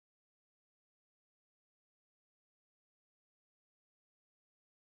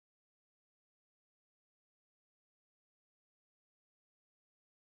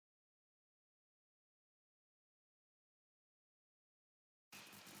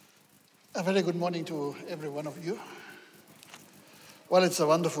A very good morning to every one of you. Well, it's a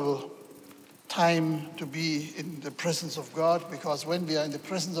wonderful time to be in the presence of God, because when we are in the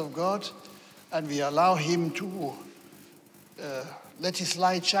presence of God and we allow Him to let His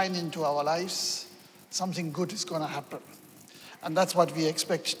light shine into our lives, something good is going to happen. And that's what we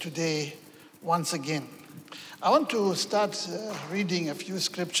expect today once again. I want to start reading a few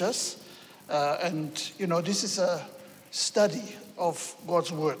scriptures. This is a study of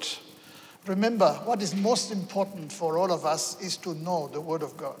God's Word. Remember, what is most important for all of us is to know the Word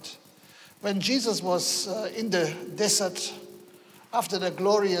of God. When Jesus was in the desert, after the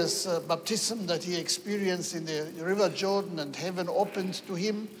glorious baptism that he experienced in the River Jordan, and heaven opened to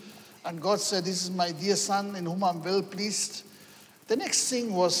him, and God said, "This is my dear Son in whom I'm well pleased," the next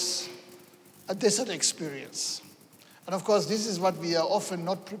thing was a desert experience. And of course, this is what we are often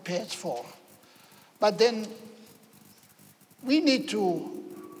not prepared for. But then we need to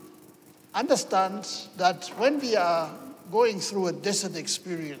understand that when we are going through a desert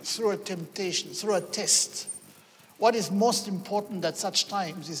experience, through a temptation, through a test, what is most important at such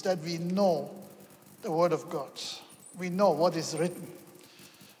times is that we know the Word of God. We know what is written.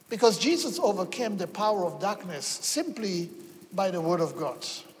 Because Jesus overcame the power of darkness simply by the Word of God.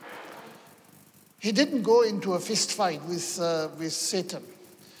 He didn't go into a fist fight with Satan.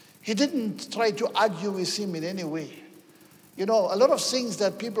 He didn't try to argue with him in any way. You know, a lot of things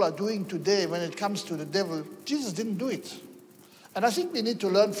that people are doing today when it comes to the devil, Jesus didn't do it. And I think we need to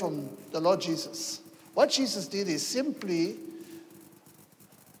learn from the Lord Jesus. What Jesus did is simply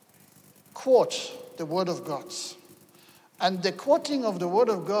quote the Word of God. And the quoting of the Word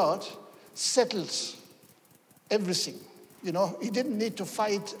of God settled everything. You know, he didn't need to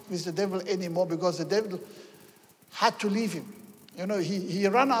fight with the devil anymore because the devil had to leave him. You know, he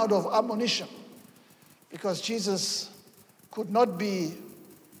ran out of ammunition because Jesus could not be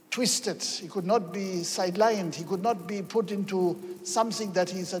twisted. He could not be sidelined. He could not be put into something that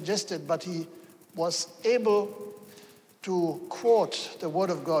he suggested, but he was able to quote the Word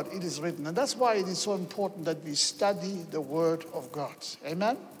of God. It is written. And that's why it is so important that we study the Word of God.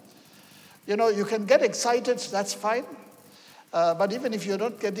 Amen? You know, you can get excited, that's fine. But even if you're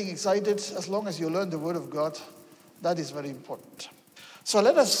not getting excited, as long as you learn the Word of God, that is very important. So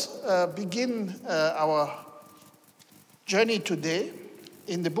let us begin our journey today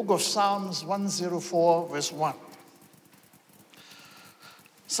in the book of Psalms 104, verse 1.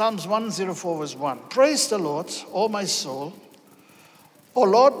 Psalms 104, verse 1. Praise the Lord, O my soul. O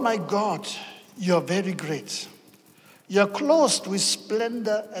Lord my God, you are very great. You are clothed with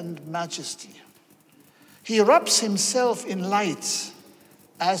splendor and majesty. He wraps himself in light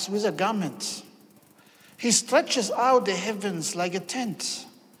as with a garment. He stretches out the heavens like a tent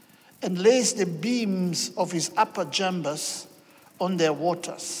and lays the beams of his upper chambers on their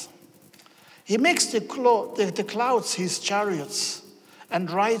waters. He makes the clouds his chariots and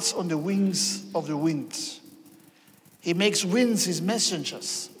rides on the wings of the wind. He makes winds his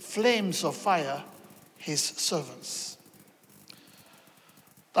messengers, flames of fire his servants.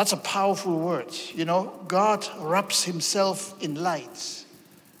 That's a powerful word. You know, God wraps himself in light.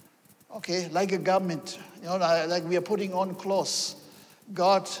 Okay, like a garment. You know, like we are putting on clothes.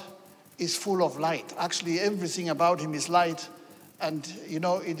 God is full of light. Actually, everything about him is light. And, you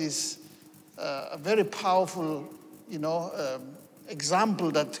know, it is a very powerful,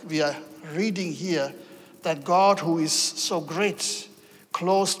 example that we are reading here, that God, who is so great,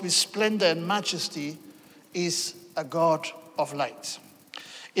 clothed with splendor and majesty, is a God of light.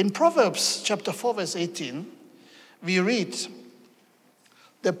 In Proverbs chapter 4, verse 18, we read,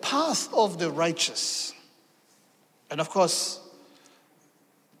 "The path of the righteous," and of course,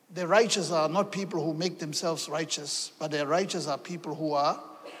 the righteous are not people who make themselves righteous, but the righteous are people who are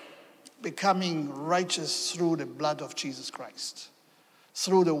becoming righteous through the blood of Jesus Christ,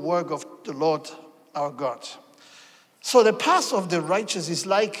 through the work of the Lord our God. So the path of the righteous is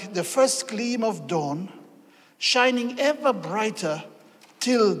like the first gleam of dawn, shining ever brighter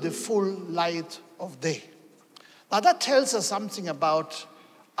till the full light of day. Now that tells us something about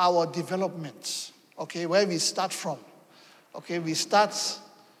our development, okay, where we start from. Okay, we start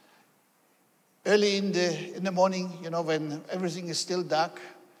early in the morning, you know, when everything is still dark.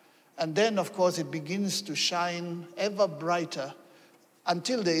 And then, of course, it begins to shine ever brighter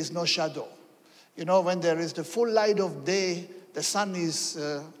until there is no shadow. You know, when there is the full light of day, the sun is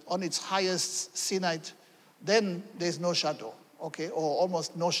on its highest zenith, then there's no shadow, okay, or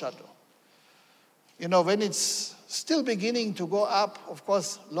almost no shadow. You know, when it's still beginning to go up, of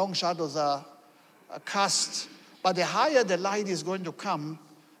course, long shadows are cast. But the higher the light is going to come,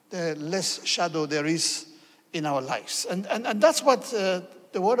 the less shadow there is in our lives. And that's what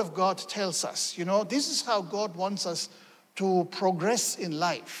the Word of God tells us. This is how God wants us to progress in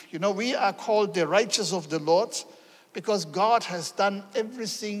life. We are called the righteous of the Lord because God has done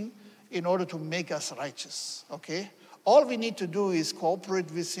everything in order to make us righteous, okay? All we need to do is cooperate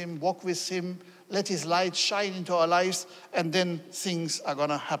with him, walk with him, let his light shine into our lives, and then things are going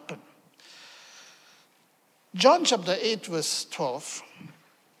to happen. John chapter 8, verse 12.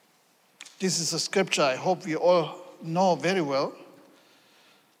 This is a scripture I hope we all know very well.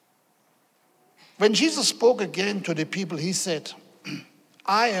 When Jesus spoke again to the people, he said,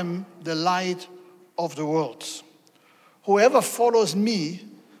 I am the light of the world. Whoever follows me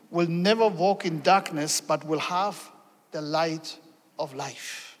will never walk in darkness, but will have the light of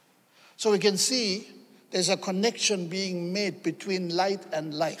life. So we can see there's a connection being made between light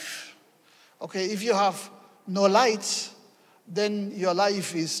and life. Okay, if you have no light, then your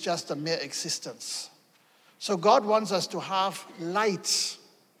life is just a mere existence. So God wants us to have light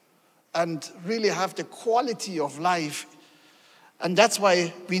and really have the quality of life. And that's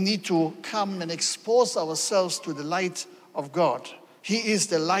why we need to come and expose ourselves to the light of God. He is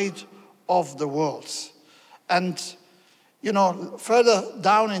the light of the world. And, further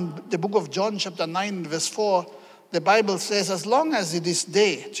down in the book of John, chapter 9, verse 4, the Bible says, as long as it is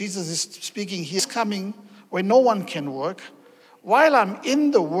day, Jesus is speaking, he is coming where no one can work. While I'm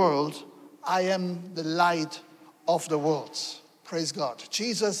in the world, I am the light of the world. Praise God.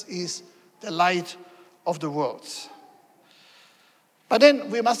 Jesus is the light of the world. But then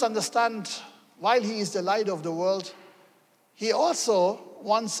we must understand, while he is the light of the world, he also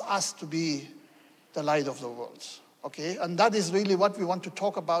wants us to be the light of the world. Okay? And that is really what we want to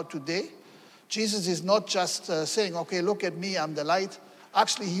talk about today. Jesus is not just saying, okay, look at me, I'm the light.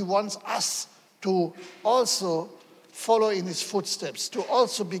 Actually, he wants us to also follow in his footsteps, to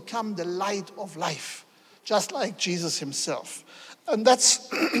also become the light of life, just like Jesus himself. And that's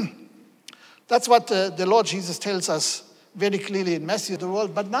what the Lord Jesus tells us very clearly in Matthew, the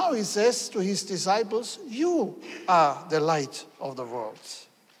world. But now he says to his disciples, you are the light of the world.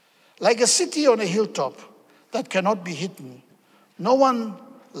 Like a city on a hilltop that cannot be hidden, no one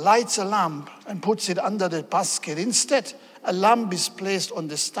lights a lamp and puts it under the basket. Instead, a lamp is placed on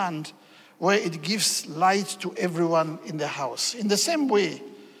the stand where it gives light to everyone in the house. In the same way,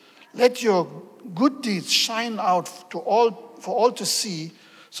 let your good deeds shine out for all to see,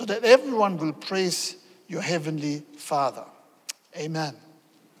 so that everyone will praise your heavenly Father. Amen.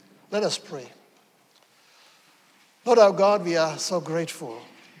 Let us pray. Lord our God, we are so grateful.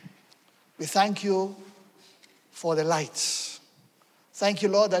 We thank you for the lights. Thank you,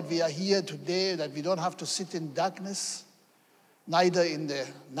 Lord, that we are here today, that we don't have to sit in darkness, neither in the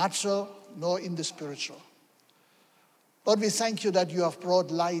natural nor in the spiritual. Lord, we thank you that you have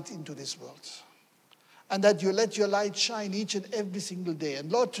brought light into this world, and that you let your light shine each and every single day. And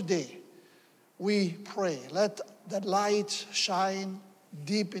Lord, today, we pray, let that light shine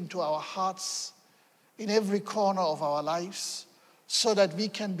deep into our hearts, in every corner of our lives, so that we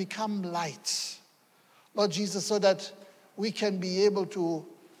can become light. Lord Jesus, so that we can be able to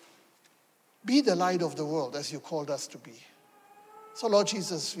be the light of the world as you called us to be. So Lord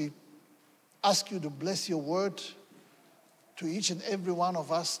Jesus, we ask you to bless your word to each and every one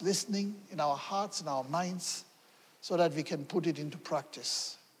of us listening in our hearts and our minds, so that we can put it into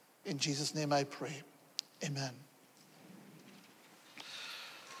practice. In Jesus' name I pray. Amen.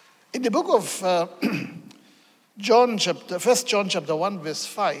 In the book of 1 John chapter 1, verse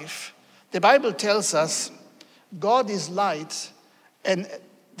 5, the Bible tells us God is light and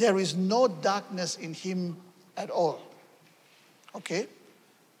there is no darkness in him at all. Okay?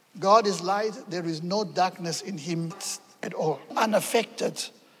 God is light, there is no darkness in him at all. Unaffected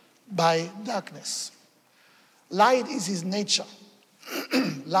by darkness. Light is his nature.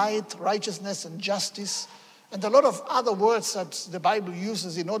 Light, righteousness, and justice, and a lot of other words that the Bible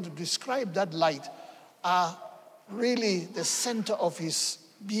uses in order to describe that light are really the center of his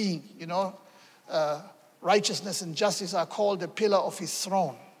being. Righteousness and justice are called the pillar of his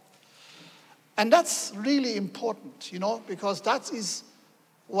throne. And that's really important, because that is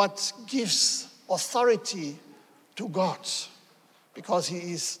what gives authority to God, because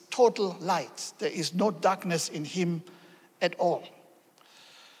he is total light. There is no darkness in him at all.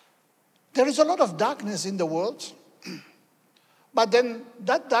 There is a lot of darkness in the world, but then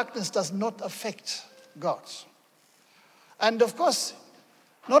that darkness does not affect God. And of course,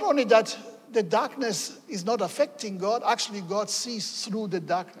 not only that the darkness is not affecting God, actually God sees through the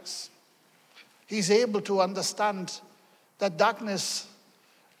darkness. He's able to understand that darkness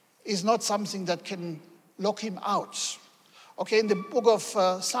is not something that can lock him out. Okay, in the book of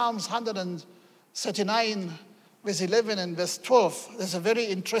Psalms 139, verse 11 and verse 12. There's a very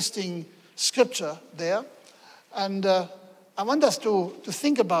interesting scripture there. And I want us to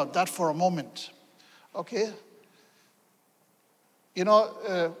think about that for a moment. Okay? You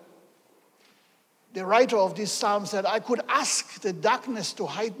know, the writer of this psalm said, I could ask the darkness to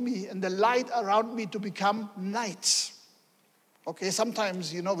hide me and the light around me to become night. Okay,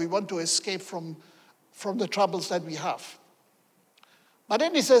 sometimes, you know, we want to escape from the troubles that we have. But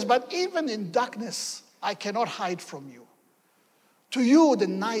then he says, but even in darkness, I cannot hide from you. To you, the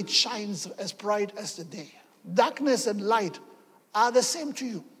night shines as bright as the day. Darkness and light are the same to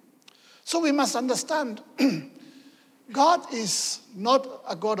you. So we must understand, God is not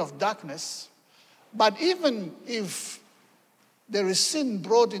a God of darkness, but even if there is sin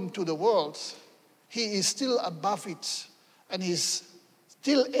brought into the world, he is still above it, and he's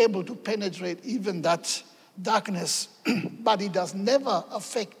still able to penetrate even that darkness, but it does never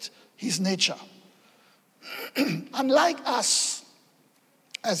affect his nature. Unlike us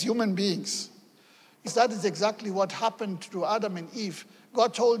as human beings, that is exactly what happened to Adam and Eve.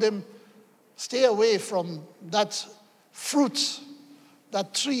 God told them, stay away from that fruit,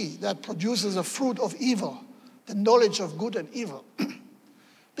 that tree that produces a fruit of evil, the knowledge of good and evil.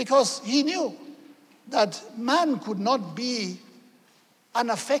 Because he knew that man could not be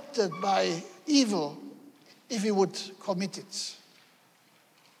unaffected by evil if he would commit it.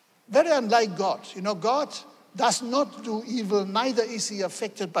 Very unlike God. You know, God does not do evil, neither is he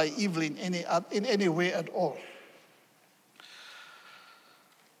affected by evil in any way at all.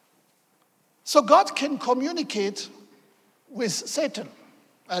 So God can communicate with Satan.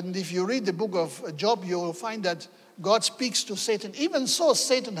 And if you read the book of Job, you will find that God speaks to Satan. Even so,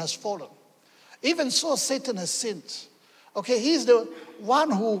 Satan has fallen. Even so, Satan has sinned. Okay, he's the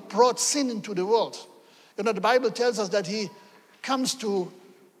one who brought sin into the world. You know, the Bible tells us that he comes to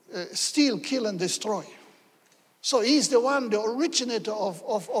steal, kill, and destroy. So he's the one, the originator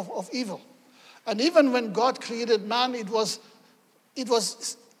of evil. And even when God created man, it was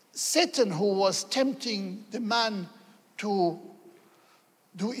Satan who was tempting the man to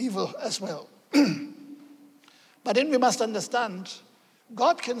do evil as well. But then we must understand,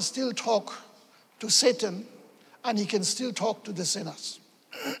 God can still talk to Satan, and he can still talk to the sinners.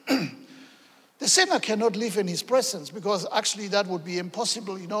 The sinner cannot live in his presence, because actually that would be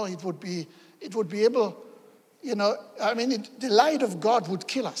impossible. You know, it would be able, you know, I mean, the light of God would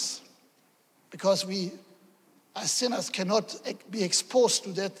kill us, because we, as sinners, cannot be exposed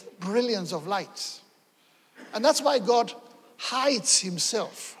to that brilliance of light. And that's why God hides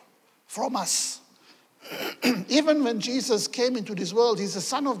himself from us. Even when Jesus came into this world, he's the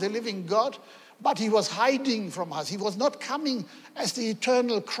Son of the living God, but he was hiding from us. He was not coming as the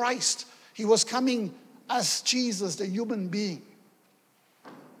eternal Christ. He was coming as Jesus, the human being.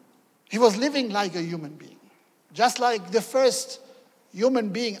 He was living like a human being. Just like the first human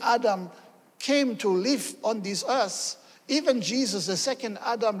being, Adam, came to live on this earth, even Jesus, the second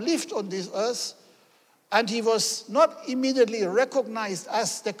Adam, lived on this earth, and he was not immediately recognized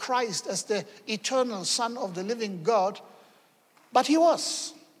as the Christ, as the eternal Son of the living God, but he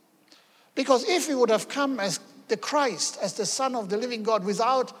was. Because if he would have come as the Christ, as the Son of the living God,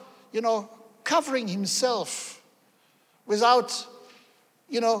 without, you know, covering himself, without,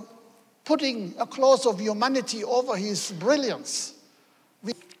 you know, putting a cloth of humanity over his brilliance,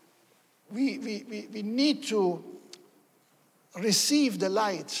 we need to receive the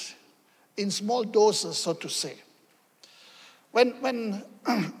light in small doses, so to say. When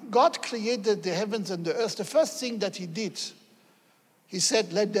God created the heavens and the earth, the first thing that he did, he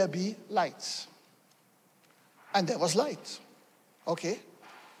said, let there be light. And there was light. Okay?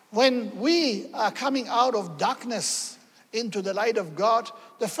 When we are coming out of darkness into the light of God,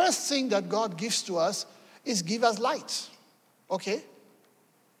 the first thing that God gives to us is give us light. Okay?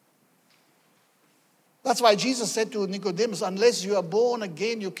 That's why Jesus said to Nicodemus, unless you are born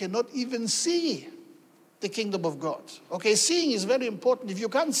again, you cannot even see the kingdom of God. Okay, seeing is very important. If you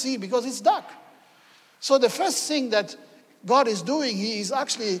can't see, because it's dark. So the first thing that God is doing, he is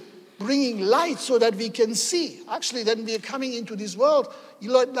actually bringing light so that we can see. Actually, then we are coming into this world. You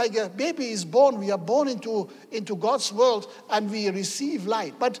know, like a baby is born, we are born into God's world, and we receive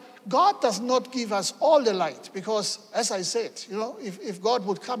light. But God does not give us all the light, because, as I said, you know, if God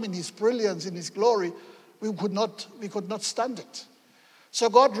would come in his brilliance, in his glory, we could not stand it. So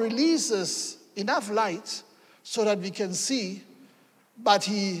God releases enough light so that we can see, but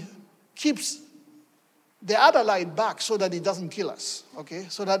he keeps the other light back so that it doesn't kill us, okay?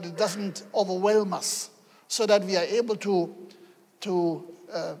 So that it doesn't overwhelm us, so that we are able to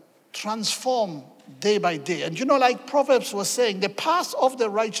transform day by day. And you know, like Proverbs was saying, the path of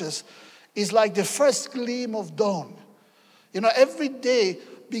the righteous is like the first gleam of dawn. Every day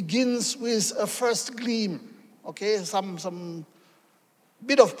begins with a first gleam, okay? Some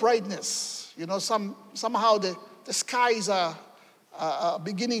bit of brightness. Somehow the skies are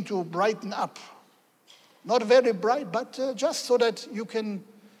beginning to brighten up. Not very bright, but just so that you can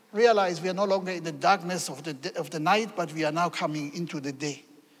realize we are no longer in the darkness of the night, but we are now coming into the day.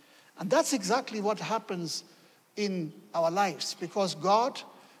 And that's exactly what happens in our lives, because God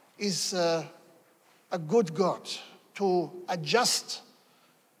is a good God to adjust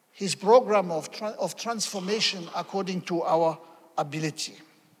his program of transformation according to our ability.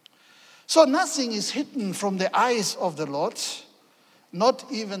 So nothing is hidden from the eyes of the Lord, not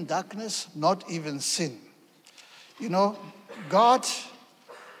even darkness, not even sin. God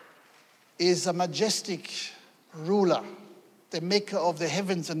is a majestic ruler, the maker of the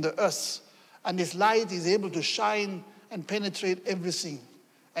heavens and the earth, and his light is able to shine and penetrate everything.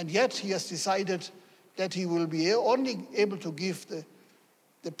 And yet he has decided that he will be only able to give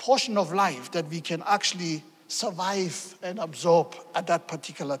the portion of life that we can actually survive and absorb at that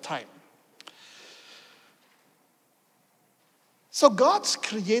particular time. So God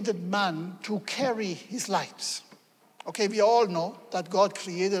created man to carry his light. Okay, we all know that God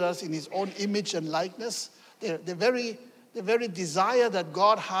created us in his own image and likeness. The very desire that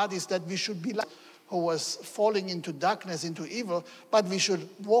God had is that we should be like who was falling into darkness, into evil, but we should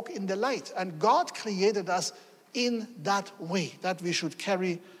walk in the light. And God created us in that way, that we should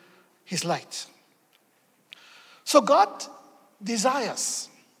carry his light. So God desires,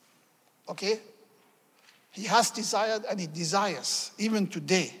 okay? He has desired and he desires, even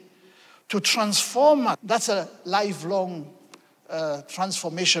today, to transform us. That's a lifelong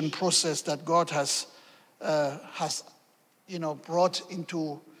transformation process that God has brought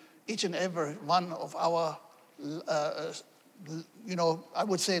into each and every one of our, I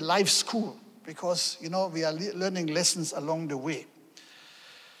would say life school, because, we are learning lessons along the way.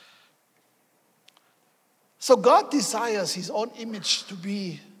 So God desires his own image to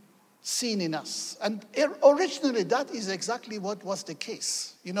be seen in us. And originally, that is exactly what was the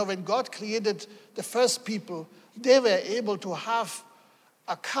case. When God created the first people, they were able to have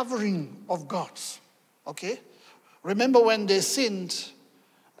a covering of God. Okay? Remember when they sinned,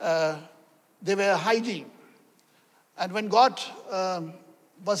 they were hiding. And when God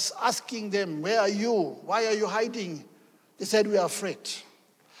was asking them, "Where are you? Why are you hiding?" They said, "We are afraid."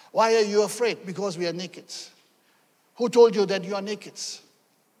 "Why are you afraid?" "Because we are naked." "Who told you that you are naked?"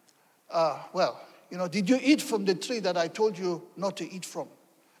 Did you eat from the tree that I told you not to eat from?"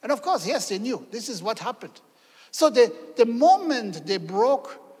 And of course, yes, they knew. This is what happened. So the moment they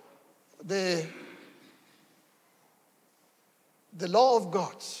broke the law of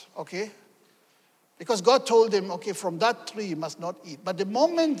God, okay? Because God told them, okay, from that tree you must not eat. But the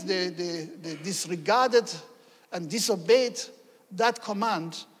moment they disregarded and disobeyed that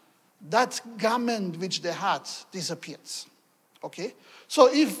command, that garment which they had disappeared. Okay? So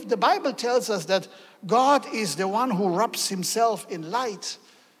if the Bible tells us that God is the one who wraps himself in light,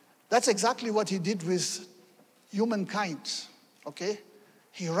 that's exactly what he did with humankind. Okay?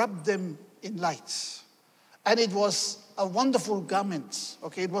 He wrapped them in light. And it was a wonderful garment.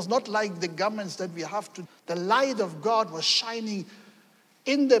 Okay? It was not like the garments that we have to. The light of God was shining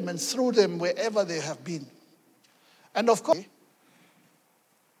in them and through them wherever they have been. And of course,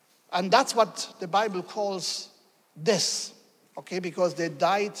 and that's what the Bible calls death. Okay, because they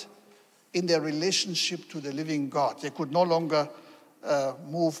died in their relationship to the living God. They could no longer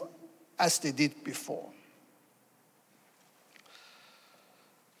move as they did before.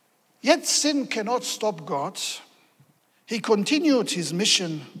 Yet sin cannot stop God. He continued his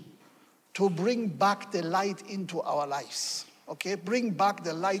mission to bring back the light into our lives. Okay, bring back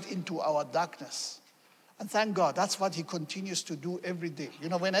the light into our darkness. And thank God, that's what he continues to do every day.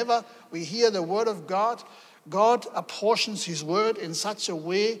 Whenever we hear the word of God, God apportions his word in such a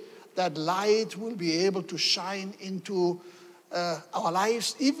way that light will be able to shine into our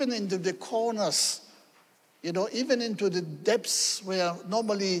lives, even into the corners, even into the depths where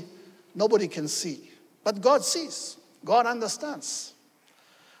normally nobody can see. But God sees. God understands.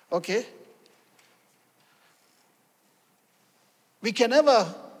 Okay? We can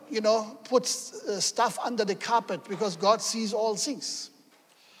never, put stuff under the carpet because God sees all things.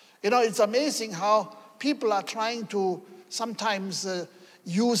 It's amazing how people are trying to sometimes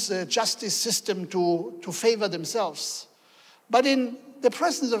use the justice system to favor themselves. But in the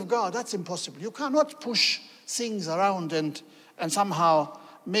presence of God, that's impossible. You cannot push things around and somehow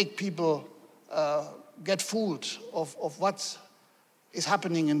make people get fooled of what is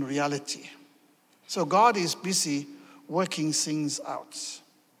happening in reality. So God is busy working things out.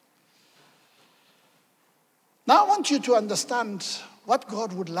 Now I want you to understand what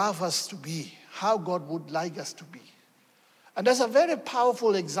God would love us to be, how God would like us to be. And there's a very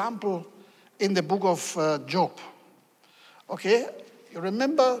powerful example in the book of Job. Okay, you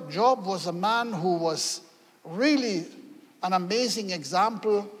remember Job was a man who was really an amazing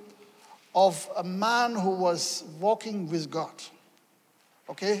example of a man who was walking with God.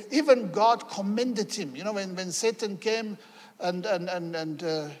 Okay, even God commended him. You know, when Satan came and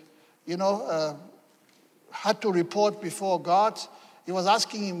had to report before God, he was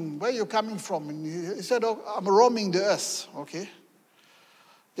asking him, where are you coming from? And he said, oh, I'm roaming the earth. Okay,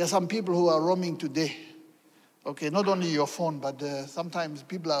 there are some people who are roaming today. Okay, not only your phone, but sometimes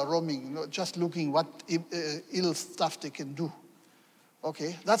people are roaming, just looking what ill stuff they can do.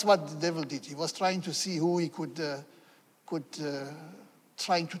 Okay, that's what the devil did. He was trying to see who he could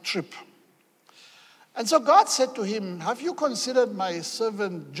trying to trip. And so God said to him, have you considered my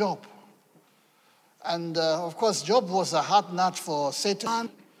servant Job? And of course, Job was a hard nut for Satan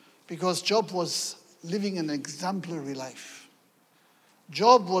because Job was living an exemplary life.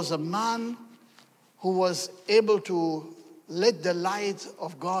 Job was a man who was able to let the light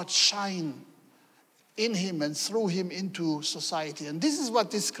of God shine in him and through him into society. And this is what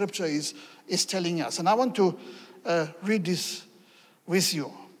this scripture is telling us. And I want to read this with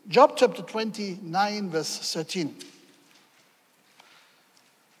you. Job chapter 29, verse 13.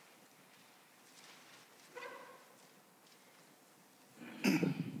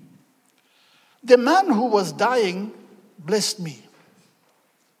 The man who was dying blessed me.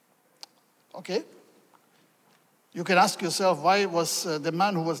 Okay? You can ask yourself, why was the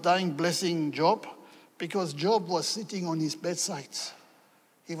man who was dying blessing Job? Because Job was sitting on his bedside.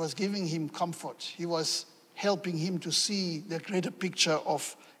 He was giving him comfort. He was helping him to see the greater picture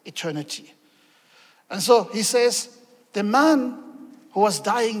of eternity. And so he says, the man who was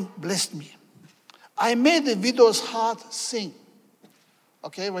dying blessed me. I made the widow's heart sing.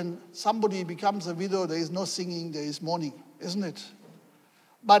 Okay, when somebody becomes a widow, there is no singing, there is mourning, isn't it?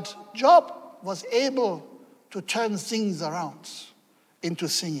 But Job was able to turn things around into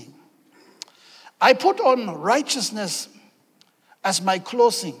singing. I put on righteousness as my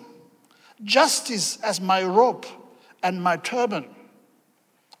clothing, justice as my robe and my turban.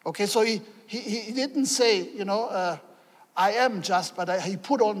 Okay, so he didn't say, I am just, but he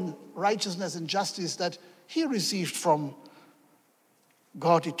put on righteousness and justice that he received from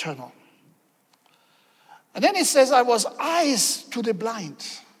God eternal. And then he says, I was eyes to the blind.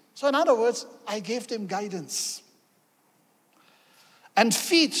 So in other words, I gave them guidance. And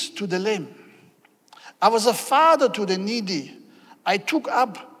feet to the lame. I was a father to the needy. I took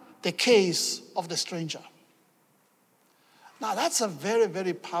up the case of the stranger. Now that's a very,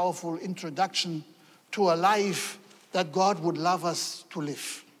 very powerful introduction to a life that God would love us to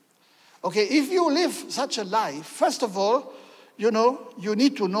live. Okay, if you live such a life, first of all, you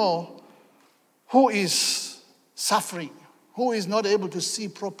need to know who is suffering, who is not able to see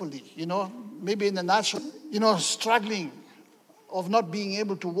properly, maybe in the natural, struggling of not being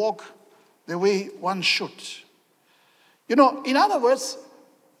able to walk the way one should. In other words,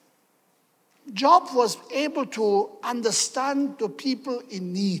 Job was able to understand the people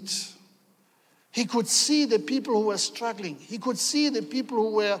in need. He could see the people who were struggling. He could see the people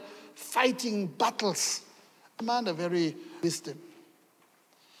who were fighting battles. A man of very wisdom.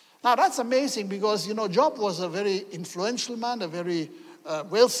 Now that's amazing because, Job was a very influential man, a very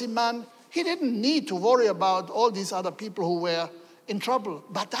wealthy man. He didn't need to worry about all these other people who were in trouble.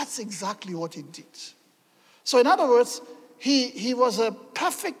 But that's exactly what he did. So in other words, he was a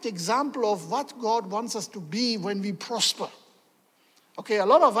perfect example of what God wants us to be when we prosper. Okay, a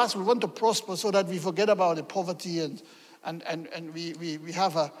lot of us, we want to prosper so that we forget about the poverty and we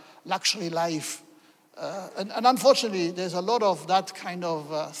have a luxury life. And unfortunately, there's a lot of that kind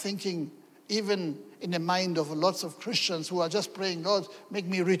of thinking, even in the mind of lots of Christians who are just praying, Lord, make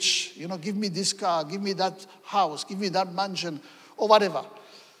me rich. Give me this car, give me that house, give me that mansion, or whatever.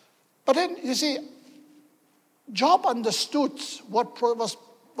 But then, you see, Job understood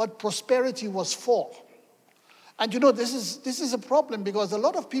what prosperity was for. And this is a problem because a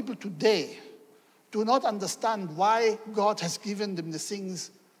lot of people today do not understand why God has given them the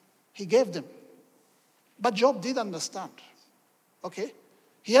things he gave them. But Job did understand, okay?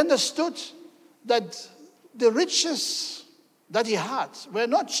 He understood that the riches that he had were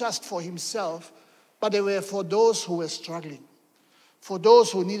not just for himself, but they were for those who were struggling, for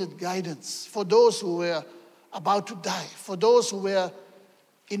those who needed guidance, for those who were about to die, for those who were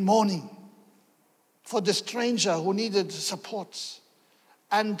in mourning, for the stranger who needed support.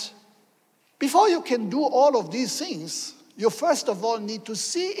 And before you can do all of these things, you first of all need to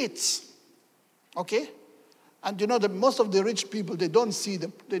see it, okay? And most of the rich people, they don't see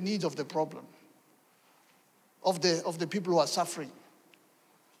the needs of the problem, of the people who are suffering.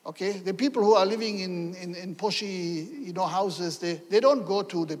 Okay? The people who are living in poshy, houses, they don't go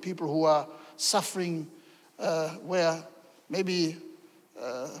to the people who are suffering, where maybe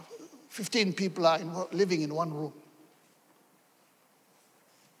 15 people are living in one room.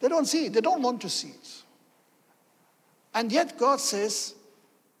 They don't see it. They don't want to see it. And yet God says,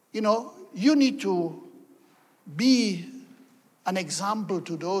 you need to be an example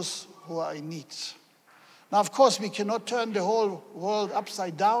to those who are in need. Now, of course, we cannot turn the whole world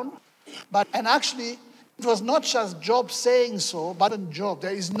upside down. And actually, it was not just Job saying so, but in Job,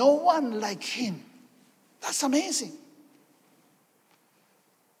 there is no one like him. That's amazing.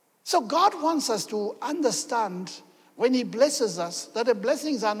 So God wants us to understand when he blesses us, that the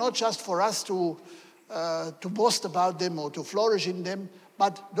blessings are not just for us to boast about them or to flourish in them,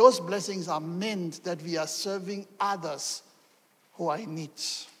 but those blessings are meant that we are serving others who are in need.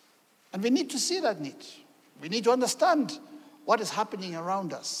 And we need to see that need. We need to understand what is happening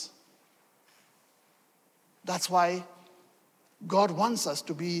around us. That's why God wants us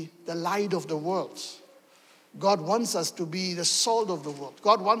to be the light of the world. God wants us to be the salt of the world.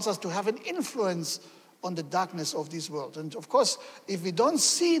 God wants us to have an influence on the darkness of this world. And of course, if we don't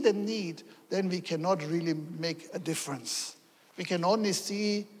see the need, then we cannot really make a difference. We can only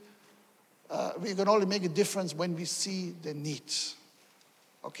make a difference when we see the need.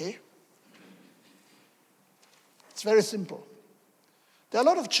 Okay? It's very simple. There are a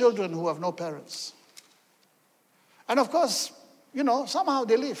lot of children who have no parents. And of course, somehow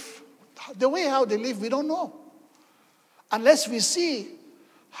they live. The way how they live, we don't know. Unless we see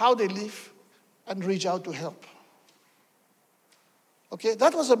how they live and reach out to help. Okay,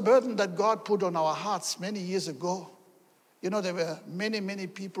 that was a burden that God put on our hearts many years ago. There were many, many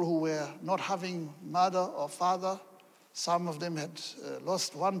people who were not having mother or father. Some of them had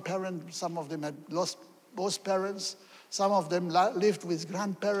lost one parent. Some of them had lost both parents. Some of them lived with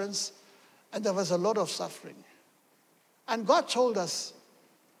grandparents. And there was a lot of suffering. And God told us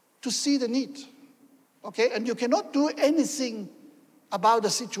to see the need. Okay? And you cannot do anything about the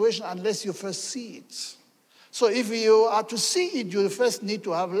situation unless you first see it. So if you are to see it, you first need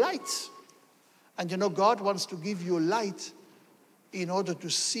to have light. And God wants to give you light in order to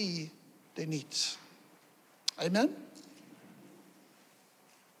see the needs. Amen?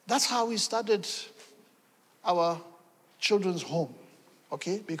 That's how we started our children's home,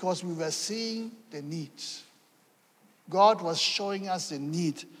 okay? Because we were seeing the needs. God was showing us the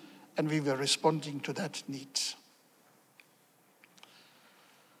need, and we were responding to that need.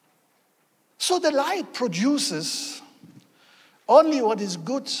 So the light produces only what is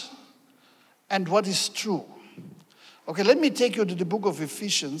good and what is true. Okay, let me take you to the book of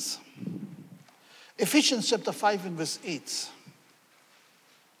Ephesians. Ephesians chapter 5 and verse 8.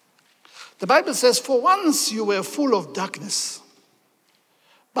 The Bible says, "For once you were full of darkness,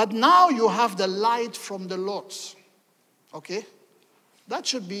 but now you have the light from the Lord." Okay? That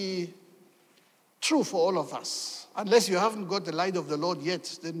should be true for all of us. Unless you haven't got the light of the Lord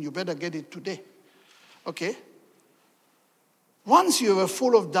yet, then you better get it today. Okay? Once you were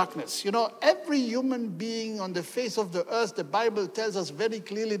full of darkness. Every human being on the face of the earth, the Bible tells us very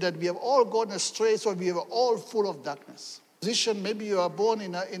clearly that we have all gone astray, so we are all full of darkness. Maybe you are born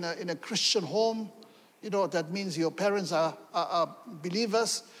in a Christian home. That means your parents are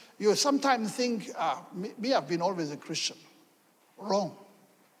believers. You sometimes think, me, I've been always a Christian. Wrong.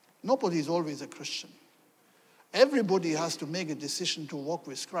 Nobody is always a Christian. Everybody has to make a decision to walk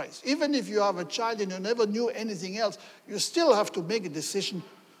with Christ. Even if you have a child and you never knew anything else, you still have to make a decision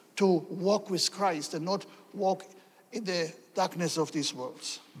to walk with Christ and not walk in the darkness of this world.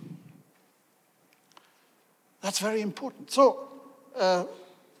 That's very important. So,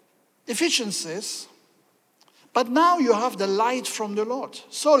 Ephesians says, "But now you have the light from the Lord.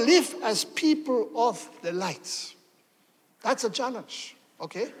 So live as people of the light." That's a challenge,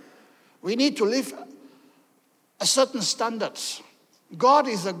 okay? We need to live a certain standard. God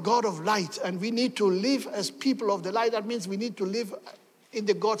is a God of light, and we need to live as people of the light. That means we need to live in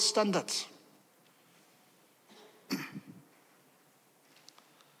the God standard.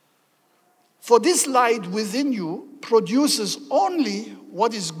 "For this light within you produces only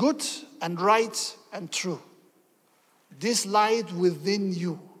what is good and right and true." This light within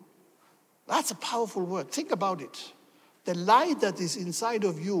you. That's a powerful word. Think about it. The light that is inside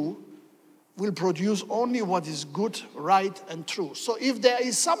of you will produce only what is good, right, and true. So if there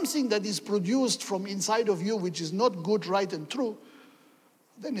is something that is produced from inside of you which is not good, right, and true,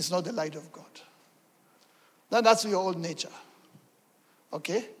 then it's not the light of God. Then that's your old nature.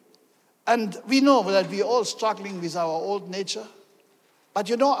 Okay? And we know that we're all struggling with our old nature.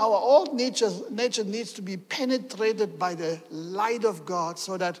 But our old nature needs to be penetrated by the light of God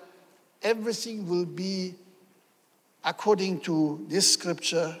so that everything will be according to this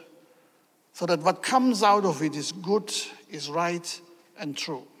scripture, so that what comes out of it is good, is right, and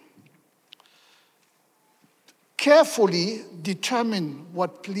true. Carefully determine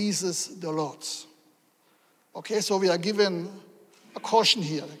what pleases the Lord. Okay, so we are given a caution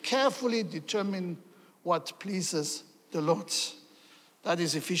here. Carefully determine what pleases the Lord. That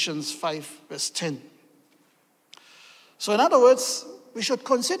is Ephesians 5, verse 10. So in other words, we should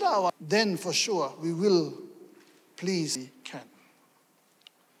consider then for sure we will please we can.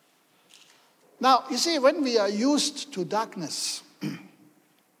 Now, you see, when we are used to darkness,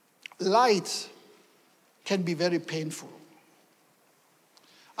 light can be very painful.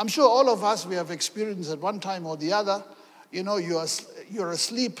 I'm sure all of us, we have experienced at one time or the other, you're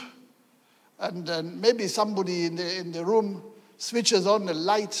asleep, and then maybe somebody in the room switches on the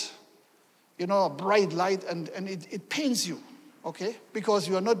light, a bright light, and it pains you, okay? Because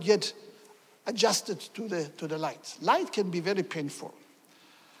you are not yet adjusted to the light. Light can be very painful.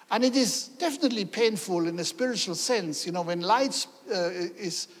 And it is definitely painful in a spiritual sense, when light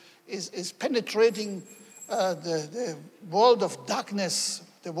is penetrating the world of darkness,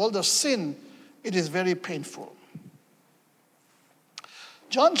 the world of sin, it is very painful.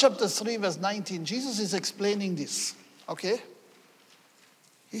 John chapter 3, verse 19, Jesus is explaining this, okay?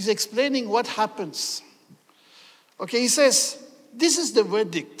 He's explaining what happens. Okay, he says, this is the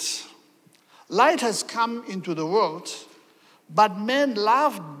verdict. Light has come into the world, but men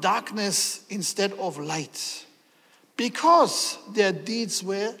love darkness instead of light, because their deeds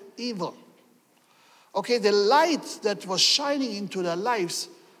were evil. Okay, the light that was shining into their lives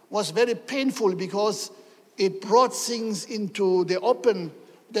was very painful because it brought things into the open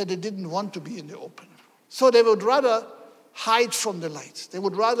that they didn't want to be in the open. So they would rather hide from the light. They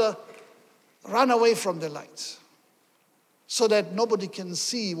would rather run away from the light so that nobody can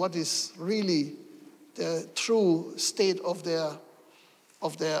see what is really the true state of their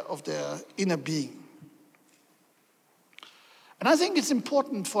inner being. And I think it's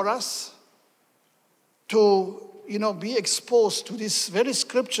important for us to, be exposed to this very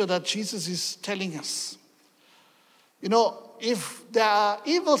scripture that Jesus is telling us. If there are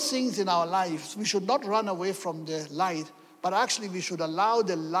evil things in our lives, we should not run away from the light, but actually we should allow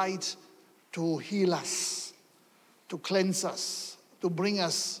the light to heal us, to cleanse us, to bring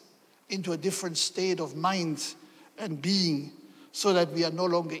us into a different state of mind and being, so that we are no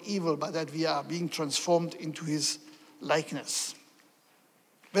longer evil, but that we are being transformed into his likeness.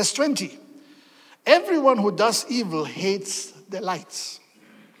 Verse 20, everyone who does evil hates the light.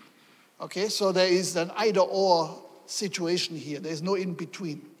 Okay, so there is an either-or situation here. There is no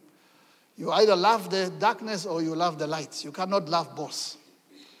in-between. You either love the darkness or you love the light. You cannot love both.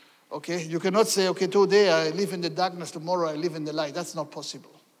 Okay, you cannot say, okay, today I live in the darkness, tomorrow I live in the light. That's not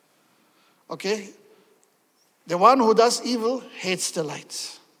possible. Okay, the one who does evil hates the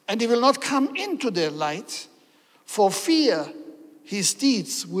light, and he will not come into the light for fear his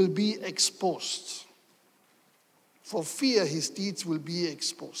deeds will be exposed. For fear his deeds will be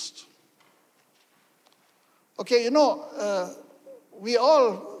exposed. Okay, we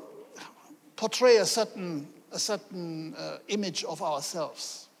all portray a certain image of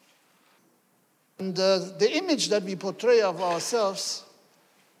ourselves. And the image that we portray of ourselves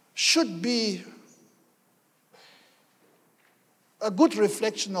should be a good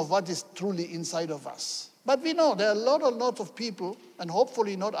reflection of what is truly inside of us. But we know there are a lot of people, and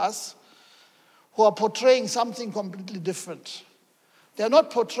hopefully not us, who are portraying something completely different. They are not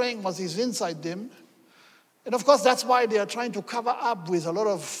portraying what is inside them. And of course, that's why they are trying to cover up with a lot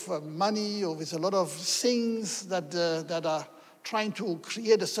of money or with a lot of things that are trying to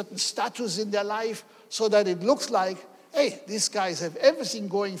create a certain status in their life so that it looks like, hey, these guys have everything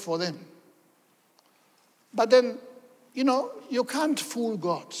going for them. But then, you can't fool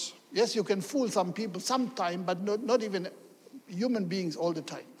God. Yes, you can fool some people sometime, but not even human beings all the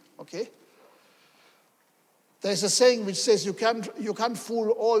time, okay? There's a saying which says you can't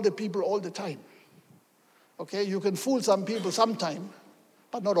fool all the people all the time. Okay, you can fool some people sometime,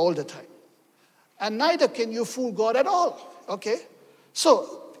 but not all the time. And neither can you fool God at all, okay?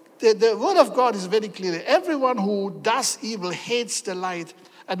 So, the word of God is very clear. Everyone who does evil hates the light,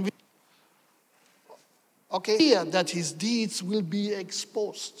 and fear that his deeds will be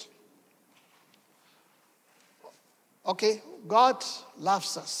exposed. Okay, God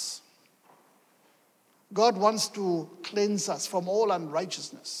loves us. God wants to cleanse us from all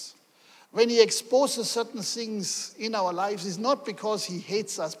unrighteousness. when he exposes certain things in our lives, it's not because he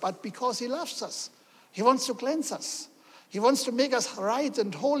hates us, but because he loves us. He wants to cleanse us. He wants to make us right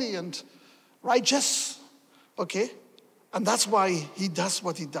and holy and righteous. Okay? And that's why he does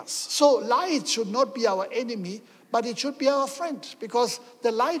what he does. So light should not be our enemy, but it should be our friend, because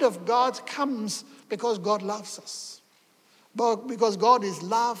the light of God comes because God loves us. Because God is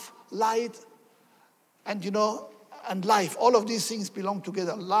love, light, and and life. All of these things belong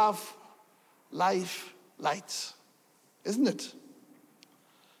together. Love, life, light. Isn't it?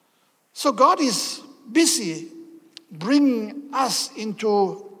 So God is busy bringing us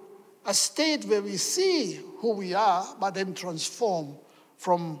into a state where we see who we are, but then transform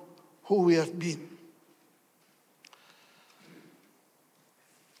from who we have been.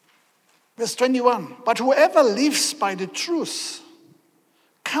 Verse 21, but whoever lives by the truth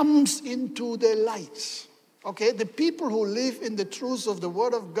comes into the light. Okay, the people who live in the truth of the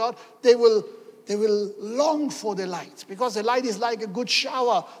Word of God, they will long for the light, because the light is like a good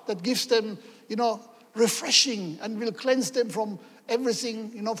shower that gives them, refreshing, and will cleanse them from everything,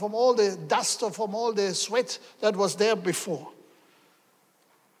 from all the dust or from all the sweat that was there before.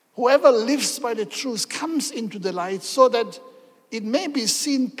 Whoever lives by the truth comes into the light, so that it may be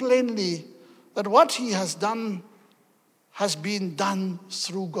seen plainly that what he has done has been done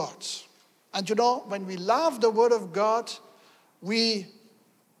through God. And when we love the Word of God, we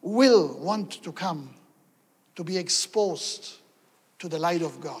will want to come to be exposed to the light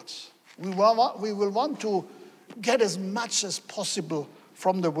of God. We will want to get as much as possible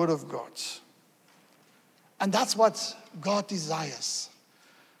from the Word of God. And that's what God desires.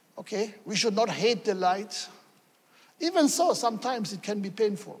 Okay? We should not hate the light. Even so, sometimes it can be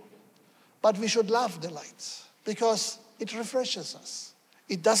painful. But we should love the light, because it refreshes us.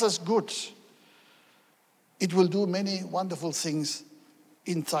 It does us good. It will do many wonderful things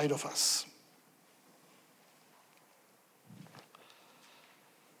inside of us.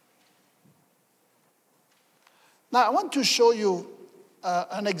 Now, I want to show you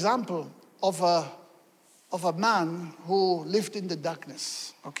an example of a man who lived in the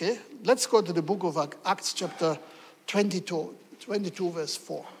darkness. Okay? Let's go to the book of Acts chapter 22 verse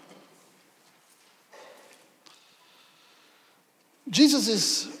 4.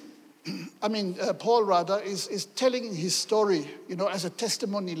 Paul is telling his story, as a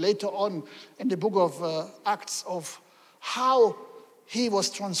testimony later on in the book of Acts of how he was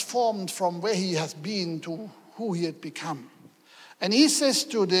transformed from where he has been to who he had become. And he says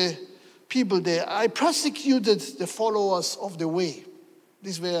to the people there, I persecuted the followers of the way.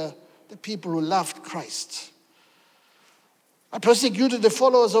 These were the people who loved Christ. I persecuted the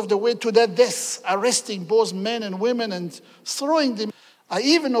followers of the way to their death, arresting both men and women and throwing them. I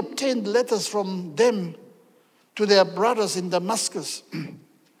even obtained letters from them to their brothers in Damascus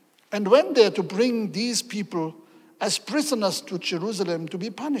and went there to bring these people as prisoners to Jerusalem to be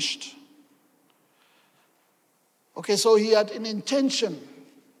punished. Okay, so he had an intention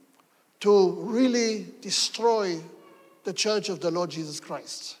to really destroy the church of the Lord Jesus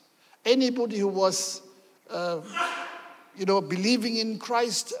Christ. Anybody who was believing in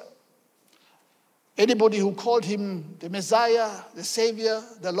Christ, anybody who called him the Messiah, the Savior,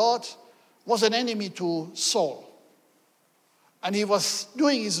 the Lord, was an enemy to Saul. And he was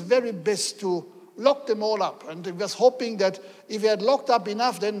doing his very best to lock them all up. And he was hoping that if he had locked up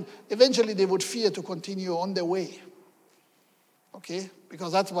enough, then eventually they would fear to continue on their way. Okay?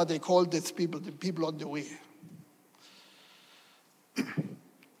 Because that's what they called these people, the people on the way.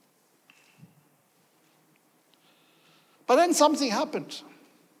 But then something happened.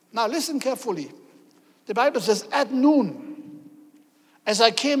 Now listen carefully. The Bible says, at noon, as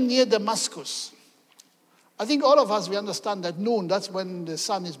I came near Damascus. I think all of us, we understand that noon, that's when the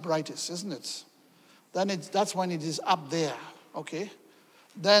sun is brightest, isn't it? That's when it is up there, okay?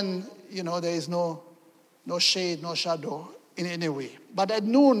 Then, there is no shade, no shadow in any way. But at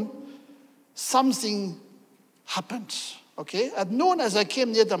noon, something happened. Okay, at noon as I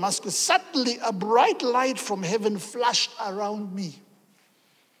came near Damascus, suddenly a bright light from heaven flashed around me.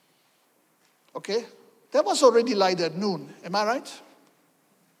 Okay, there was already light at noon, am I right?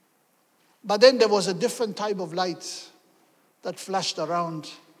 But then there was a different type of light that flashed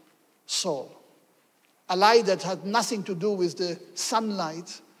around Saul. A light that had nothing to do with the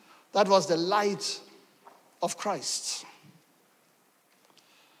sunlight. That was the light of Christ.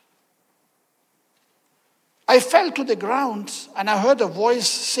 I fell to the ground and I heard a voice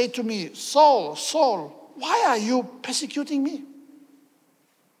say to me, Saul, Saul, why are you persecuting me?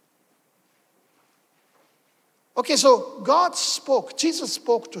 Okay, so God spoke, Jesus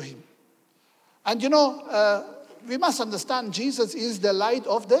spoke to him. And we must understand Jesus is the light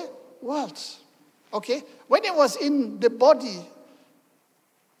of the world. Okay? When he was in the body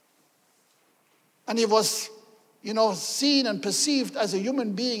and he was, seen and perceived as a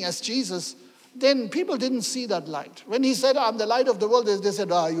human being, as Jesus, then people didn't see that light. When he said, I'm the light of the world, they said,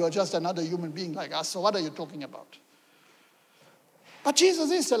 you are just another human being like us, so what are you talking about? But Jesus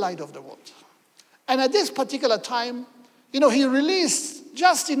is the light of the world. And at this particular time, he released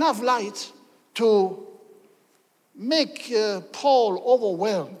just enough light to make Paul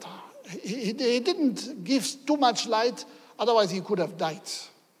overwhelmed. He didn't give too much light, otherwise he could have died.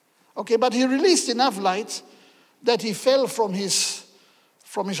 Okay, but he released enough light that he fell from his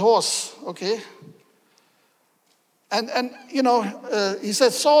horse, okay? And he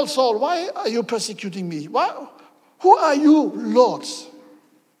said, Saul, Saul, why are you persecuting me? Who are you, Lord?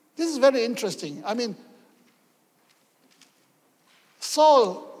 This is very interesting. I mean,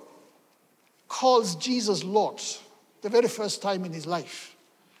 Saul calls Jesus Lord the very first time in his life.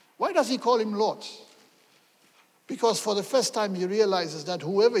 Why does he call him Lord? Because for the first time he realizes that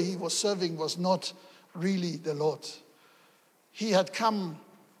whoever he was serving was not really the Lord. He had come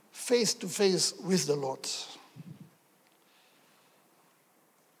face to face with the Lord.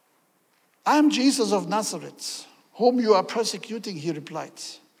 I am Jesus of Nazareth, whom you are persecuting, he replied.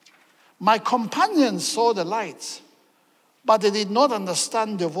 My companions saw the light, but they did not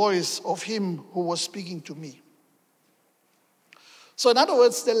understand the voice of him who was speaking to me. So in other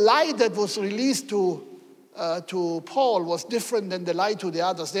words, the light that was released to Paul was different than the light to the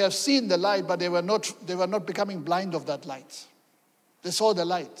others. They have seen the light, but they were not becoming blind of that light. They saw the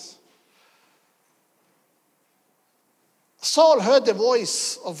light. Saul heard the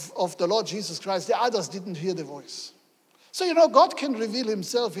voice of the Lord Jesus Christ. The others didn't hear the voice. So, God can reveal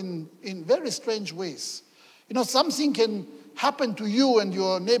himself in very strange ways. Something can happen to you and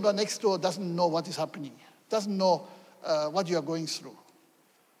your neighbor next door doesn't know what is happening, doesn't know what you are going through.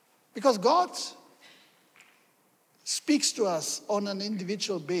 Because God speaks to us on an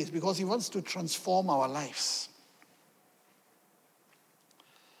individual basis because he wants to transform our lives.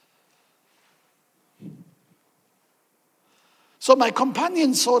 So my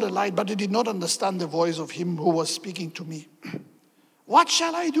companions saw the light, but they did not understand the voice of him who was speaking to me. What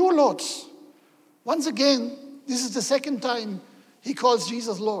shall I do, Lord? Once again, this is the second time he calls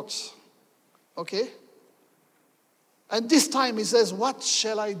Jesus Lord. Okay? And this time he says, what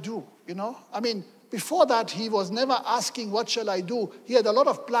shall I do? Before that, he was never asking, what shall I do? He had a lot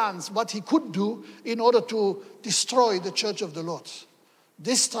of plans, what he could do in order to destroy the church of the Lord.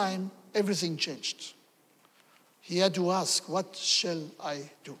 This time, everything changed. He had to ask, what shall I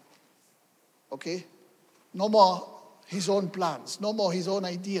do? Okay? No more his own plans, no more his own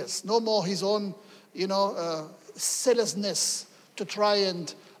ideas, no more his own, zealousness to try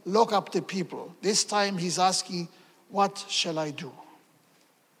and lock up the people. This time he's asking, what shall I do?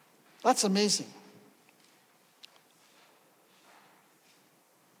 That's amazing.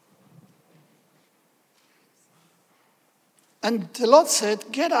 And the Lord said,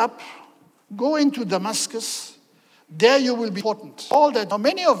 get up, go into Damascus, there you will be important. All that. Now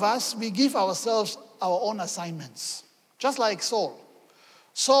many of us, we give ourselves our own assignments, just like Saul.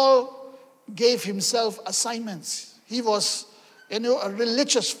 Saul gave himself assignments. He was, a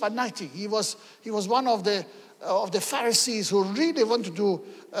religious fanatic. He was one of the Pharisees who really wanted to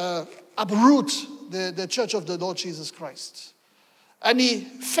uproot the church of the Lord Jesus Christ. And he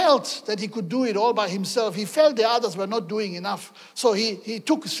felt that he could do it all by himself. He felt the others were not doing enough. So he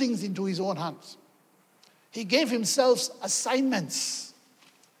took things into his own hands. He gave himself assignments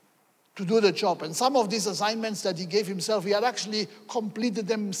to do the job. And some of these assignments that he gave himself, he had actually completed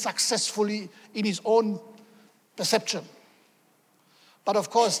them successfully in his own perception. But of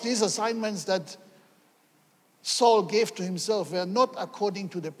course, these assignments that Saul gave to himself were not according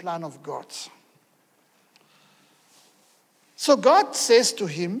to the plan of God. So God says to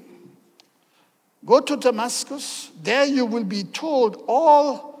him, go to Damascus, there you will be told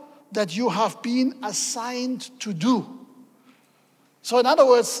all that you have been assigned to do. So in other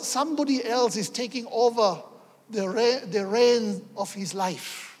words, somebody else is taking over the reign of his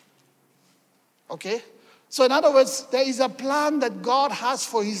life. Okay? So in other words, there is a plan that God has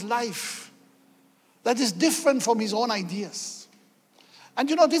for his life that is different from his own ideas. And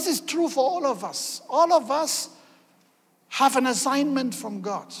this is true for all of us. All of us have an assignment from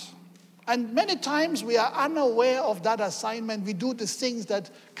God. And many times we are unaware of that assignment. We do the things that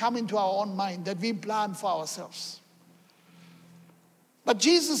come into our own mind, that we plan for ourselves. But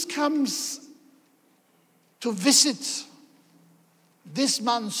Jesus comes to visit this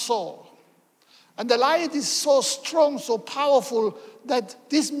man Saul. And the light is so strong, so powerful, that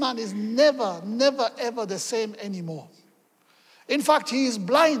this man is never, ever the same anymore. In fact, he is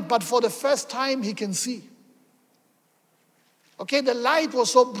blind, but for the first time he can see. Okay, the light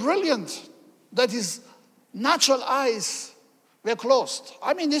was so brilliant that his natural eyes were closed.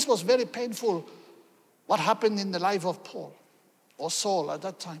 I mean, this was very painful, what happened in the life of Paul, or Saul at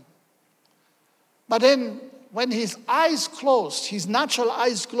that time. But then, when his eyes closed, his natural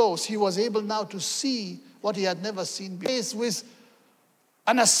eyes closed, he was able now to see what he had never seen before. With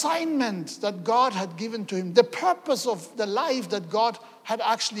an assignment that God had given to him, the purpose of the life that God had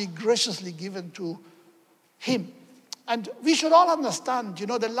actually graciously given to him. And we should all understand,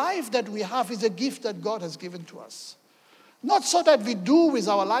 the life that we have is a gift that God has given to us. Not so that we do with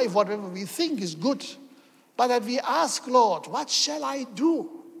our life whatever we think is good, but that we ask, Lord, what shall I do?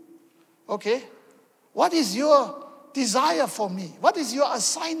 Okay? What is your desire for me? What is your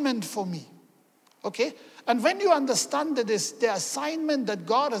assignment for me? Okay? And when you understand that it's the assignment that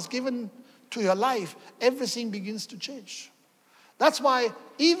God has given to your life, everything begins to change. That's why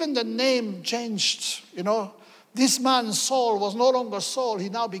even the name changed. This man, Saul, was no longer Saul. He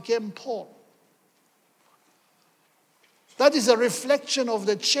now became Paul. That is a reflection of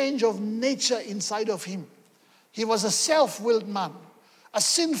the change of nature inside of him. He was a self-willed man, a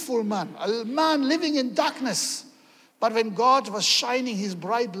sinful man, a man living in darkness. But when God was shining his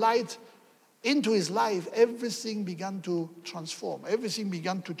bright light into his life, everything began to transform. Everything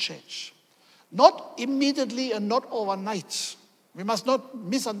began to change. Not immediately and not overnight. We must not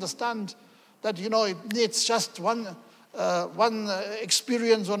misunderstand that, it's just one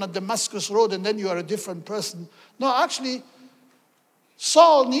experience on a Damascus road and then you are a different person. No, actually,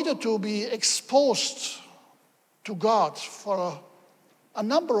 Saul needed to be exposed to God for a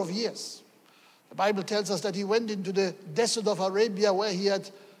number of years. The Bible tells us that he went into the desert of Arabia where he had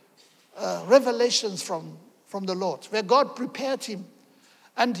revelations from the Lord, where God prepared him.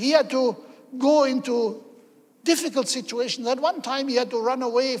 And he had to go into difficult situations. At one time, he had to run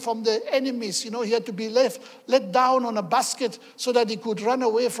away from the enemies. He had to be let down on a basket so that he could run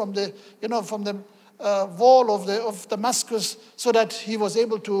away from the wall of Damascus, so that he was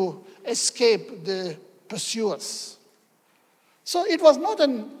able to escape the pursuers. So it was not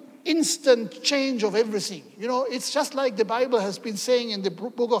an instant change of everything. It's just like the Bible has been saying in the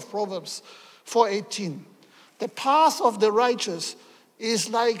book of Proverbs 4:18. The path of the righteous is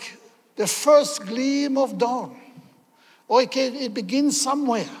like the first gleam of dawn. It begins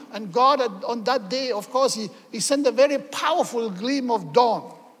somewhere. And God, on that day, of course, he sent a very powerful gleam of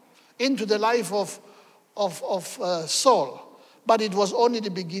dawn into the life of Saul. But it was only the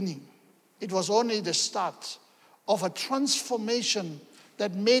beginning. It was only the start of a transformation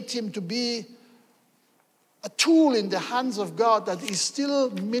that made him to be a tool in the hands of God that is still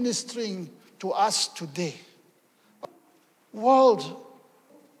ministering to us today. World,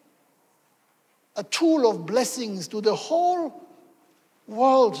 a tool of blessings to the whole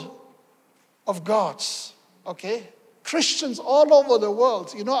world of God's, okay? Christians all over the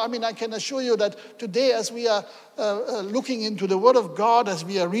world. I can assure you that today as we are looking into the Word of God, as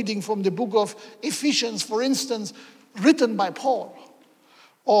we are reading from the book of Ephesians, for instance, written by Paul,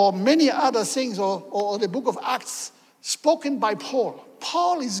 or many other things, or the book of Acts, spoken by Paul.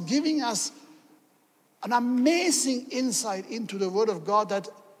 Paul is giving us an amazing insight into the Word of God that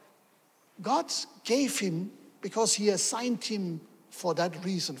God gave him because he assigned him for that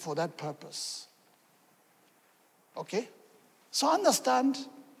reason, for that purpose. Okay? So understand,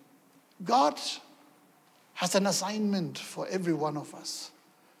 God has an assignment for every one of us.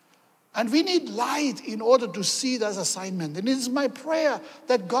 And we need light in order to see that assignment. And it is my prayer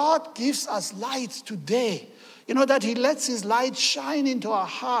that God gives us light today. That he lets his light shine into our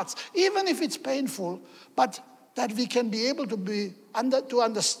hearts, even if it's painful, but that we can be able to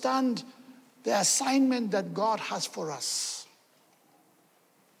understand the assignment that God has for us.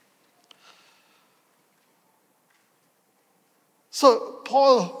 So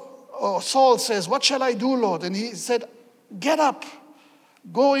Saul says, "What shall I do, Lord?" And he said, "Get up,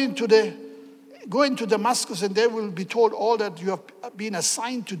 go into Damascus, and there will be told all that you have been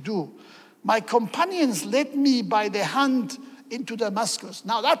assigned to do. My companions led me by the hand into Damascus."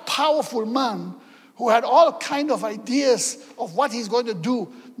 Now that powerful man who had all kind of ideas of what he's going to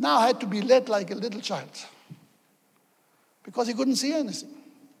do now had to be led like a little child because he couldn't see anything.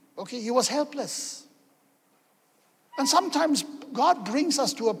 Okay, he was helpless. And sometimes God brings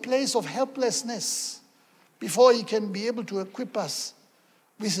us to a place of helplessness before he can be able to equip us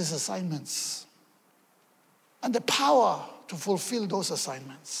with his assignments and the power to fulfill those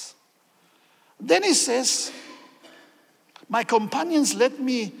assignments. Then he says, "My companions led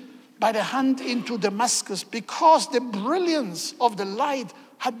me by the hand into Damascus because the brilliance of the light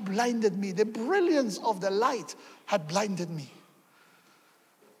had blinded me." The brilliance of the light had blinded me.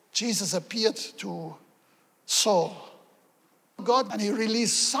 Jesus appeared to Saul, God, and he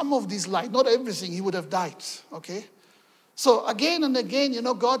released some of this light, not everything, he would have died, okay? So again and again,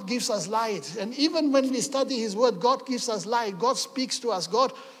 God gives us light. And even when we study his word, God gives us light. God speaks to us.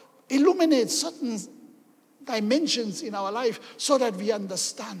 God illuminates certain dimensions in our life so that we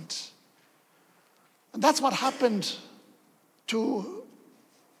understand. And that's what happened to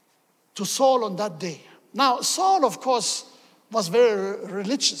Saul on that day. Now, Saul, of course, was very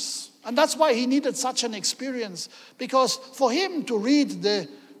religious. And that's why he needed such an experience. Because for him to read the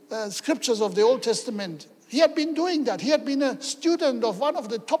scriptures of the Old Testament, he had been doing that. He had been a student of one of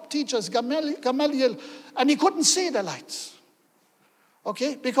the top teachers, Gamaliel, and he couldn't see the light.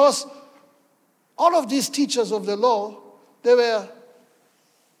 Okay? Because all of these teachers of the law, they were,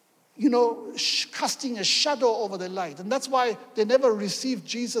 casting a shadow over the light. And that's why they never received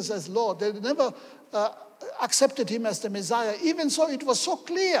Jesus as Lord. They never accepted him as the Messiah. Even so, it was so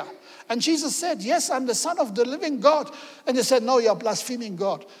clear. And Jesus said, yes, I'm the Son of the living God. And they said, no, you're blaspheming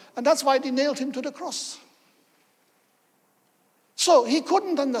God. And that's why they nailed him to the cross. So he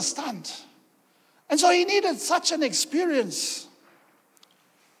couldn't understand. And so he needed such an experience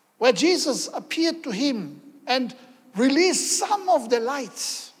where Jesus appeared to him and released some of the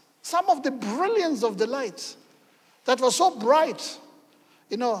light, some of the brilliance of the light that was so bright.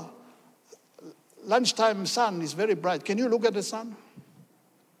 Lunchtime sun is very bright. Can you look at the sun?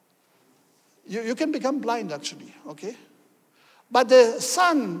 You can become blind actually, okay? But the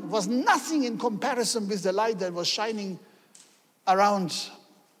sun was nothing in comparison with the light that was shining around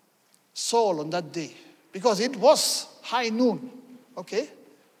Saul on that day, because it was high noon, okay?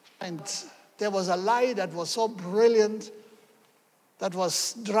 And there was a light that was so brilliant that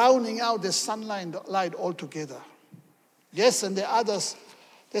was drowning out the sunlight altogether. Yes, and the others,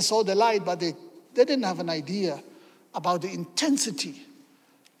 they saw the light, but they didn't have an idea about the intensity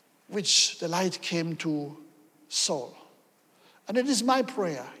which the light came to Saul. And it is my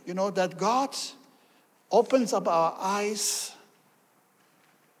prayer, that God opens up our eyes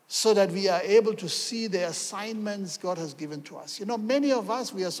so that we are able to see the assignments God has given to us. Many of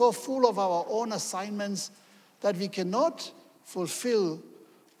us, we are so full of our own assignments that we cannot fulfill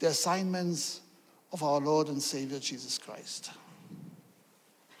the assignments of our Lord and Savior, Jesus Christ.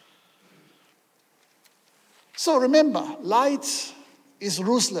 So remember, light is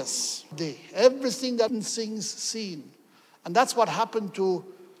ruthless. Everything that things seen. And that's what happened to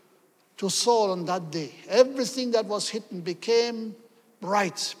Saul on that day. Everything that was hidden became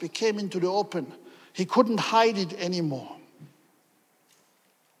bright, became into the open. He couldn't hide it anymore.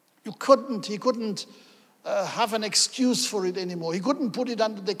 He couldn't have an excuse for it anymore. He couldn't put it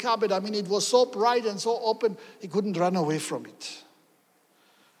under the carpet. It was so bright and so open, he couldn't run away from it.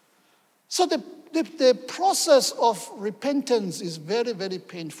 So the process of repentance is very, very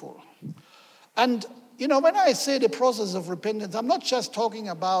painful. And, when I say the process of repentance, I'm not just talking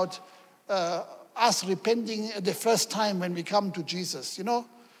about us repenting the first time when we come to Jesus.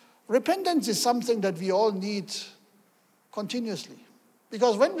 Repentance is something that we all need continuously.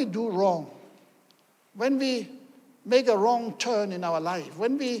 Because when we do wrong, when we make a wrong turn in our life,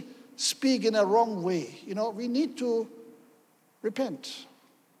 when we speak in a wrong way, we need to repent.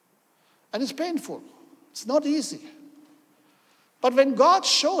 And it's painful. It's not easy. But when God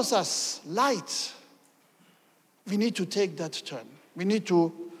shows us light, we need to take that turn. We need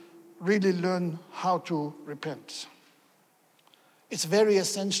to really learn how to repent. It's very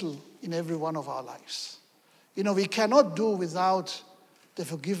essential in every one of our lives. We cannot do without the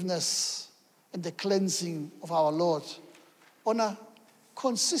forgiveness and the cleansing of our Lord on a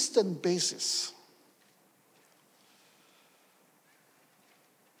consistent basis.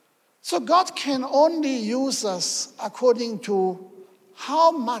 So God can only use us according to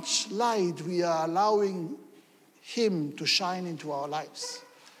how much light we are allowing him to shine into our lives.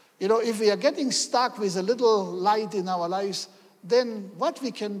 If we are getting stuck with a little light in our lives, then what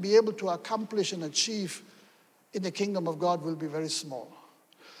we can be able to accomplish and achieve in the kingdom of God will be very small.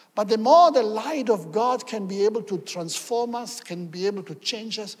 But the more the light of God can be able to transform us, can be able to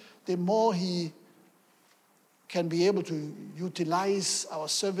change us, the more he can be able to utilize our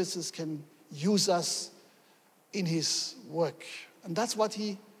services, can use us in his work. And that's what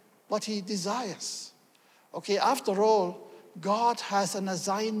he desires. Okay, after all, God has an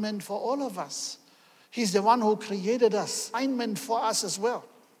assignment for all of us. He's the one who created us. Assignment for us as well.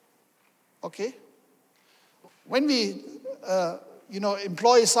 Okay? When we,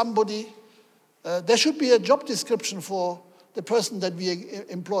 employ somebody, there should be a job description for the person that we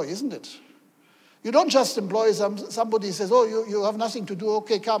employ, isn't it? You don't just employ somebody who says, oh, you have nothing to do.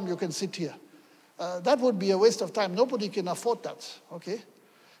 Okay, come, you can sit here. That would be a waste of time. Nobody can afford that, okay?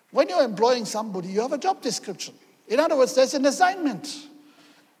 When you're employing somebody, you have a job description. In other words, there's an assignment.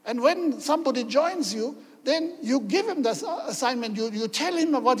 And when somebody joins you, then you give him the assignment. You tell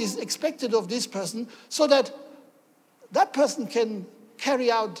him what is expected of this person so that that person can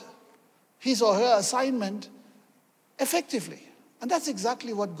carry out his or her assignment effectively. And that's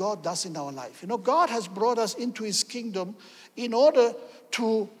exactly what God does in our life. God has brought us into his kingdom in order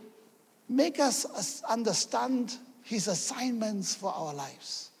to make us understand his assignments for our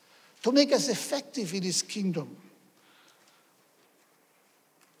lives, to make us effective in his kingdom.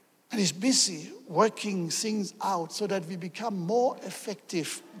 And he's busy working things out so that we become more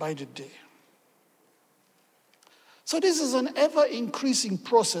effective by the day. So this is an ever-increasing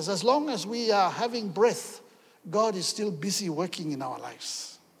process. As long as we are having breath, God is still busy working in our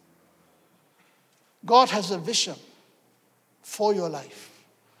lives. God has a vision for your life.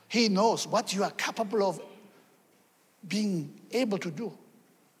 He knows what you are capable of being able to do.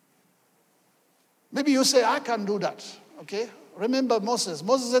 Maybe you say, I can't do that, okay? Remember Moses.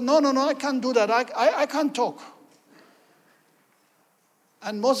 Moses said, no, I can't do that. I can't talk.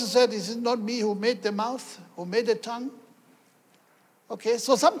 And Moses said, is it not me who made the mouth, who made the tongue? Okay,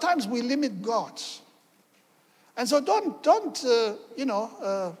 so sometimes we limit God. And so don't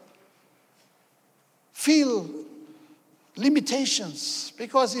feel limitations.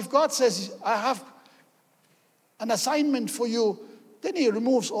 Because if God says, I have an assignment for you, then he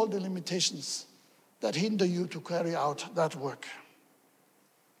removes all the limitations that hinder you to carry out that work.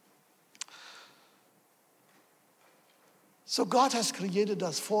 So God has created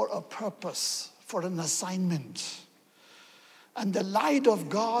us for a purpose, for an assignment. And the light of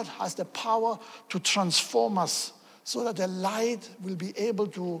God has the power to transform us so that the light will be able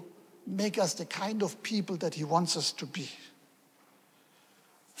to make us the kind of people that he wants us to be.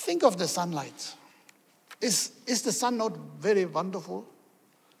 Think of the sunlight. Is the sun not very wonderful?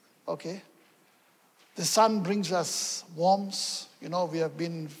 Okay. The sun brings us warmth. We have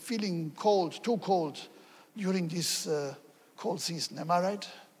been feeling cold, too cold, during this cold season. Am I right?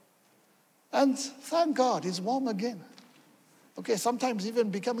 And thank God, it's warm again. Okay, sometimes even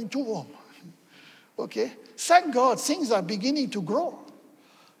becoming too warm. Okay, thank God, things are beginning to grow.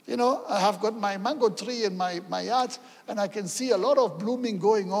 I have got my mango tree in my yard, and I can see a lot of blooming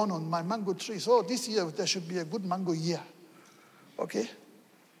going on my mango tree. So this year, there should be a good mango year. Okay?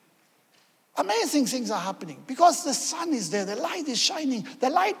 Amazing things are happening because the sun is there, the light is shining. The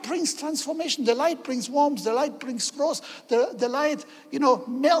light brings transformation, the light brings warmth, the light brings growth, the light,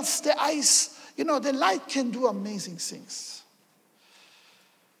 melts the ice. The light can do amazing things.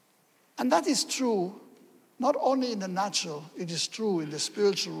 And that is true not only in the natural, it is true in the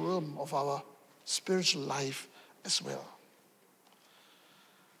spiritual realm of our spiritual life as well.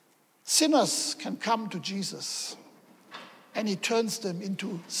 Sinners can come to Jesus and he turns them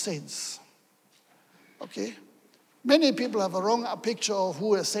into saints. Okay? Many people have a wrong picture of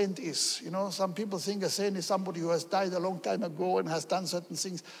who a saint is. Some people think a saint is somebody who has died a long time ago and has done certain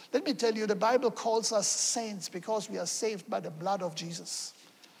things. Let me tell you, the Bible calls us saints because we are saved by the blood of Jesus.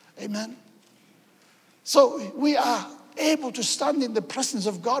 Amen? So we are able to stand in the presence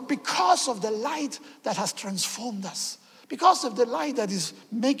of God because of the light that has transformed us. Because of the light that is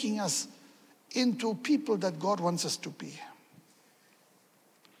making us into people that God wants us to be.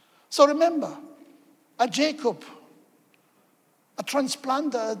 So remember, a Jacob, a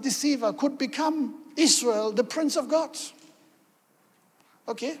transplanter, a deceiver could become Israel, the Prince of God.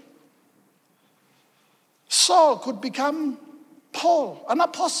 Okay? Saul could become Paul, an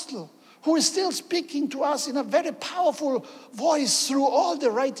apostle, who is still speaking to us in a very powerful voice through all the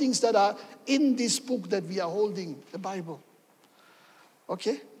writings that are in this book that we are holding, the Bible.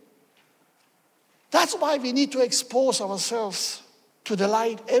 Okay? That's why we need to expose ourselves to the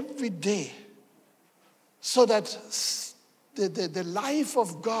light every day so that the life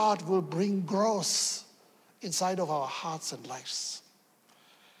of God will bring growth inside of our hearts and lives.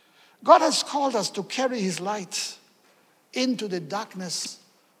 God has called us to carry his light into the darkness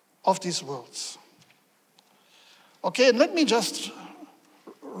of this world. Okay, and let me just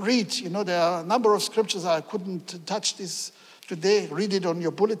read. There are a number of scriptures. I couldn't touch this today. Read it on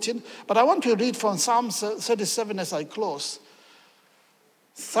your bulletin. But I want to read from Psalm 37 as I close.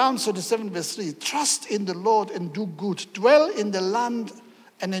 Psalm 37 verse 3. Trust in the Lord and do good. Dwell in the land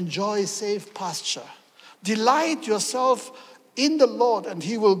and enjoy safe pasture. Delight yourself in the Lord and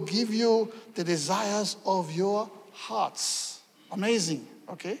he will give you the desires of your hearts. Amazing,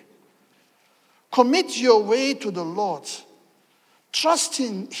 okay? Commit your way to the Lord. Trust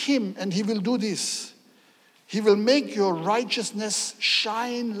in him and he will do this. He will make your righteousness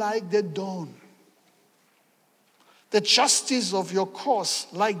shine like the dawn. the justice of your cause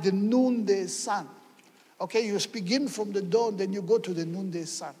like the noonday sun. Okay, you begin from the dawn, then you go to the noonday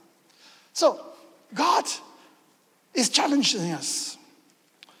sun. So, God is challenging us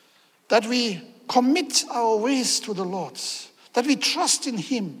that we commit our ways to the Lord, that we trust in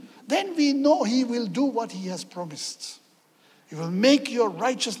Him. Then we know He will do what He has promised. He will make your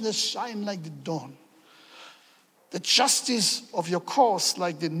righteousness shine like the dawn, the justice of your cause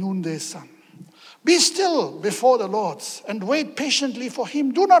like the noonday sun. Be still before the Lord and wait patiently for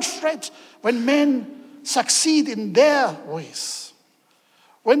Him. Do not fret when men succeed in their ways,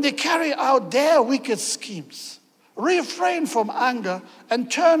 when they carry out their wicked schemes. Refrain from anger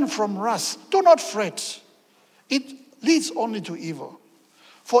and turn from wrath. Do not fret. It leads only to evil.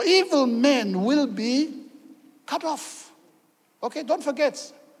 For evil men will be cut off. Okay, don't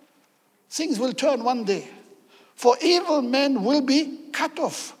forget. Things will turn one day. For evil men will be cut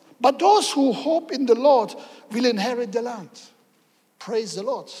off. But those who hope in the Lord will inherit the land. Praise the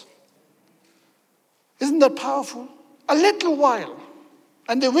Lord. Isn't that powerful? A little while,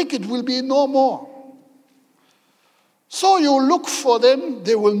 and the wicked will be no more. So you look for them,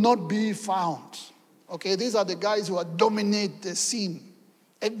 they will not be found. Okay, these are the guys who dominate the scene.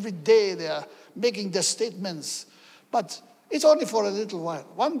 Every day they are making their statements. But it's only for a little while.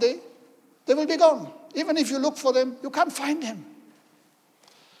 One day, they will be gone. Even if you look for them, you can't find them.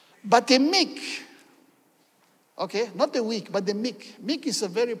 But the meek, okay, not the weak, but the meek. Meek is a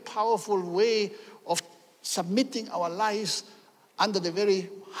very powerful way of submitting our lives under the very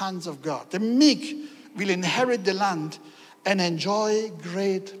hands of God. The meek will inherit the land and enjoy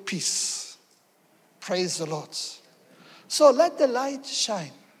great peace. Praise the Lord. So let the light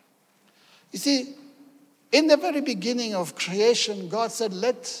shine. You see, in the very beginning of creation, God said,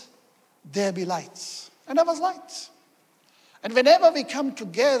 let there be light. And there was light. And whenever we come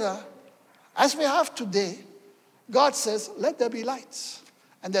together, as we have today, God says, let there be light.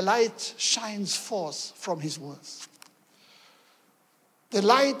 And the light shines forth from His words. The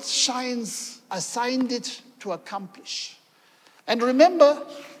light shines, assigned it to accomplish. And remember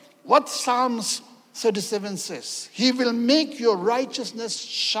what Psalms 37 says. He will make your righteousness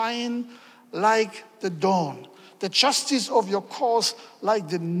shine like the dawn, the justice of your cause like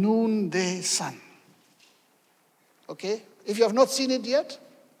the noonday sun. Okay? If you have not seen it yet,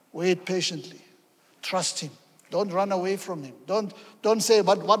 wait patiently. Trust Him. Don't run away from Him. Don't say,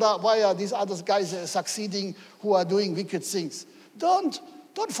 but why are these other guys succeeding who are doing wicked things? Don't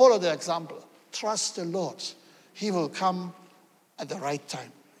follow their example. Trust the Lord. He will come at the right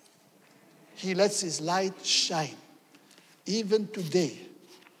time. He lets His light shine. Even today.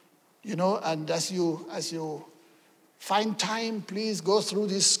 You know, and as you find time, please go through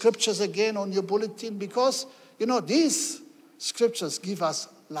these scriptures again on your bulletin, because, you know, these scriptures give us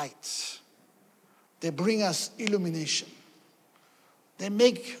light. They bring us illumination. They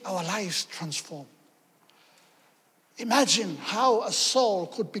make our lives transform. Imagine how a Saul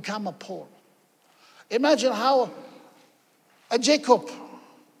could become a Paul. Imagine how a Jacob,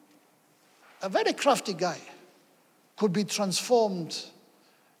 a very crafty guy, could be transformed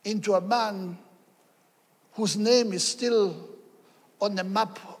into a man whose name is still on the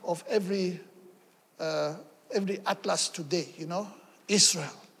map of every atlas today, you know, Israel.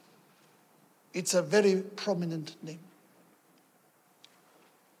 It's a very prominent name.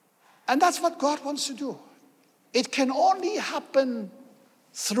 And that's what God wants to do. It can only happen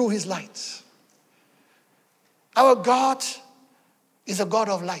through His light. Our God is a God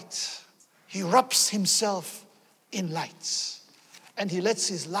of light. He wraps Himself in light. And He lets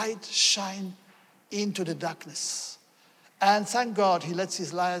His light shine into the darkness. And thank God He lets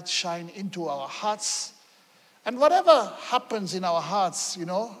His light shine into our hearts. And whatever happens in our hearts, you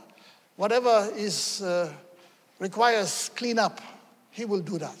know, whatever requires cleanup, He will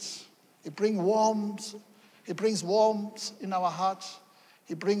do that. He brings warmth. He brings warmth in our heart.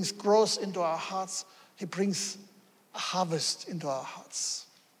 He brings growth into our hearts. He brings a harvest into our hearts.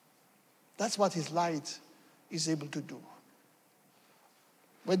 That's what His light is able to do.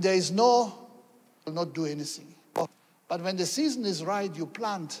 When there is no, it will not do anything. But when the season is right, you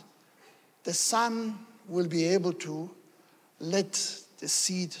plant, the sun will be able to let the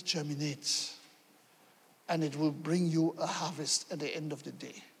seed germinate. And it will bring you a harvest at the end of the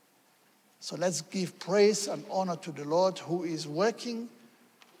day. So let's give praise and honor to the Lord, who is working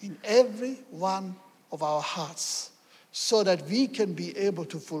in every one of our hearts, so that we can be able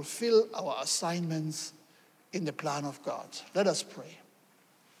to fulfill our assignments in the plan of God. Let us pray.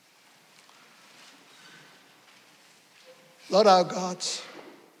 Lord our God,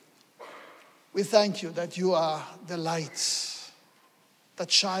 we thank You that You are the light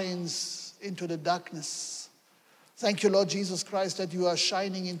that shines into the darkness. Thank you, Lord Jesus Christ, that you are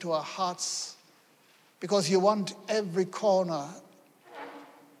shining into our hearts because you want every corner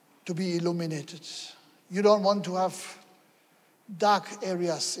to be illuminated. You don't want to have dark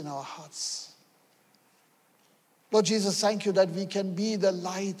areas in our hearts. Lord Jesus, thank you that we can be the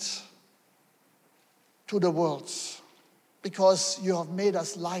light to the world because you have made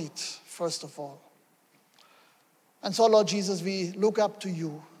us light, first of all. And so, Lord Jesus, we look up to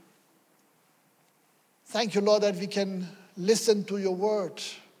you. Thank you, Lord, that we can listen to your word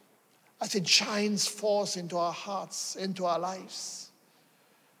as it shines forth into our hearts, into our lives.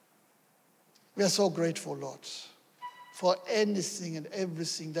 We are so grateful, Lord, for anything and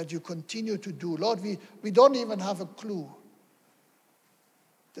everything that you continue to do. Lord, we don't even have a clue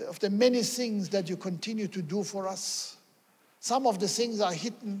of the many things that you continue to do for us. Some of the things are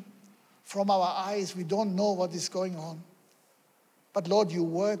hidden from our eyes. We don't know what is going on. But Lord, you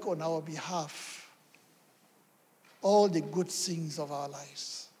work on our behalf. All the good things of our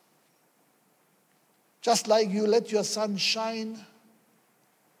lives. Just like you let your sun shine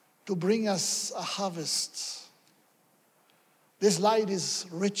to bring us a harvest. This light is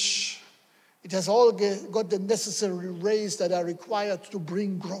rich. It has all got the necessary rays that are required to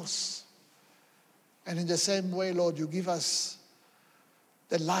bring growth. And in the same way, Lord, you give us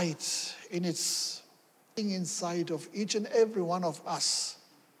the light in its inside of each and every one of us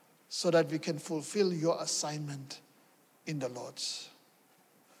so that we can fulfill your assignment in the Lord.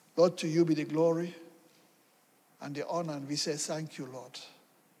 Lord, to you be the glory and the honor, and we say thank you, Lord.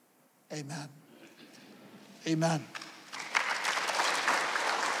 Amen. Amen.